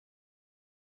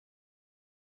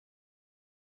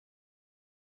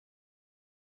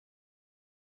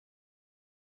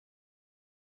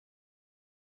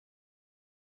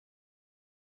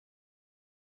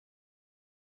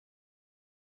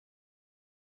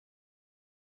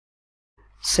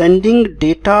Sending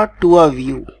data to a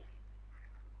view.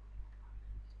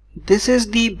 This is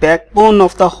the backbone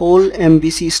of the whole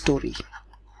MVC story.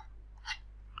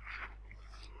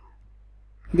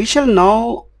 We shall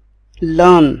now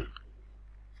learn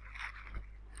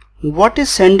what is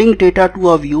sending data to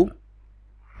a view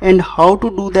and how to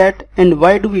do that and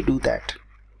why do we do that.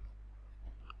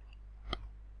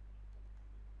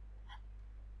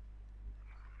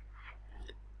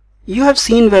 You have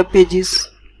seen web pages.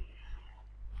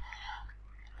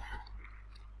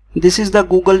 This is the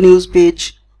Google News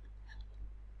page.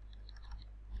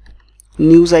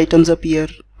 News items appear,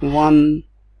 1,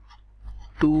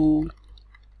 2,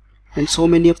 and so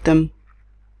many of them.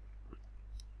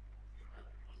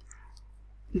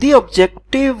 The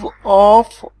objective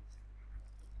of,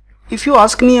 if you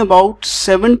ask me, about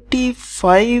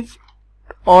 75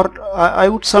 or I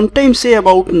would sometimes say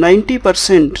about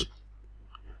 90%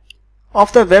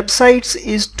 of the websites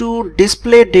is to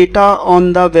display data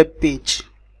on the web page,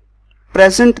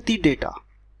 present the data.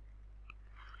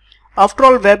 After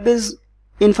all, web is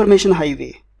information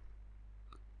highway.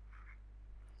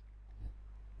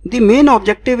 The main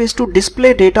objective is to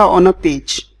display data on a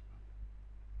page.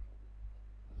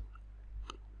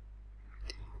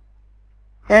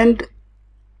 And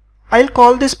I'll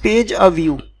call this page a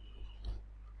view.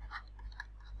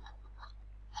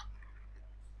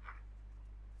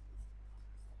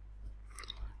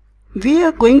 We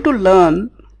are going to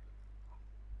learn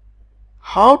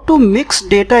how to mix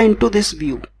data into this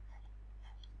view.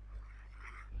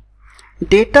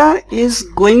 Data is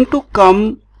going to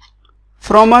come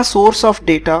from a source of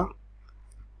data,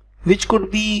 which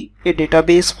could be a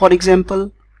database, for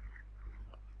example,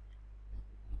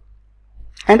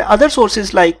 and other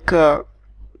sources like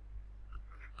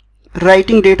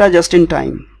writing data just in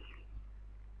time.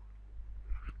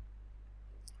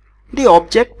 The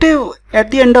objective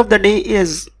at the end of the day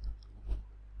is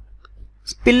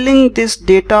spilling this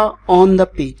data on the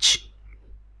page.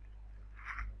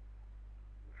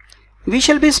 We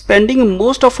shall be spending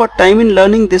most of our time in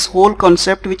learning this whole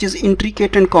concept, which is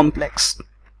intricate and complex.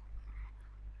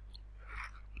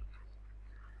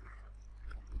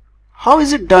 How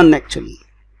is it done actually?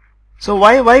 So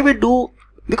why we do?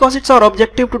 Because it's our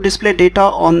objective to display data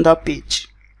on the page.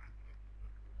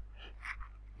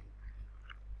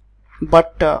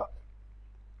 But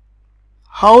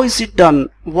how is it done?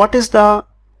 What is the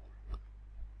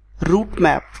route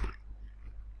map?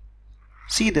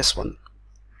 See this one.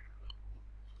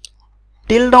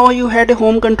 Till now you had a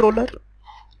home controller.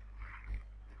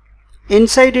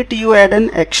 Inside it you add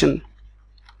an action.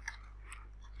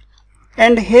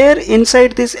 And here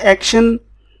inside this action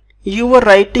you were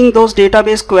writing those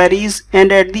database queries,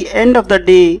 and at the end of the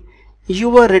day you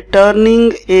were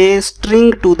returning a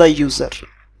string to the user.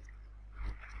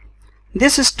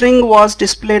 This string was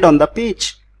displayed on the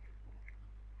page.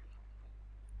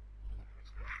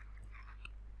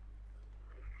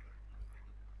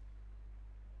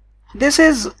 This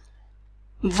is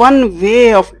one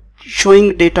way of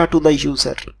showing data to the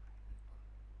user.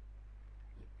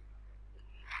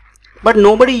 But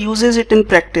nobody uses it in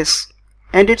practice,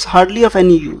 and it's hardly of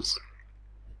any use.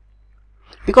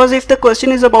 Because if the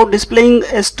question is about displaying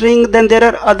a string, then there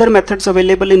are other methods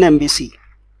available in MVC.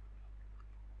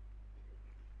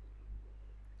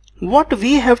 What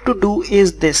we have to do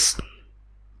is this.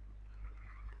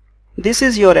 This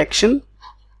is your action.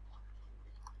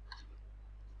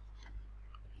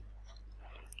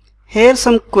 Here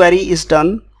some query is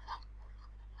done.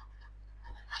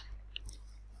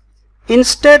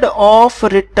 Instead of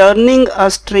returning a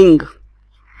string,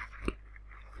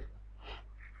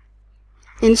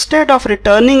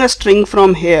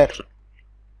 from here,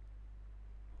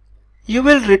 you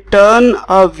will return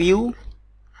a view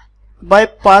by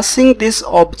passing this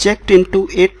object into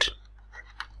it.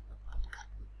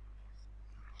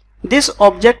 This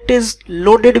object is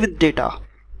loaded with data,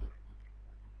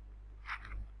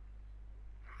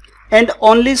 and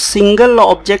only single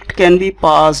object can be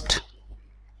passed.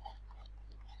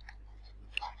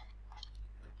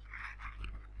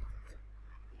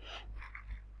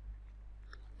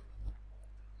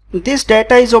 This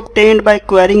data is obtained by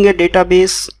querying a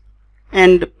database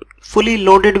and fully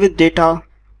loaded with data.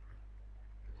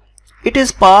 It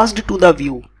is passed to the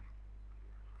view.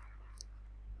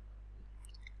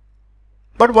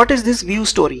 But what is this view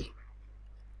story?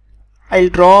 I'll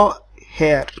draw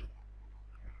here.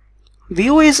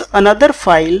 View is another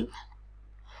file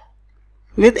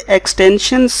with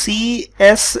extension CSHTML,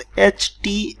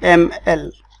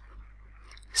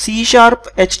 C#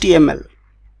 HTML.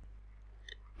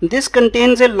 This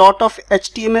contains a lot of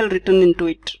HTML written into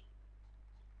it,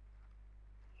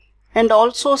 and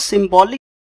also symbolic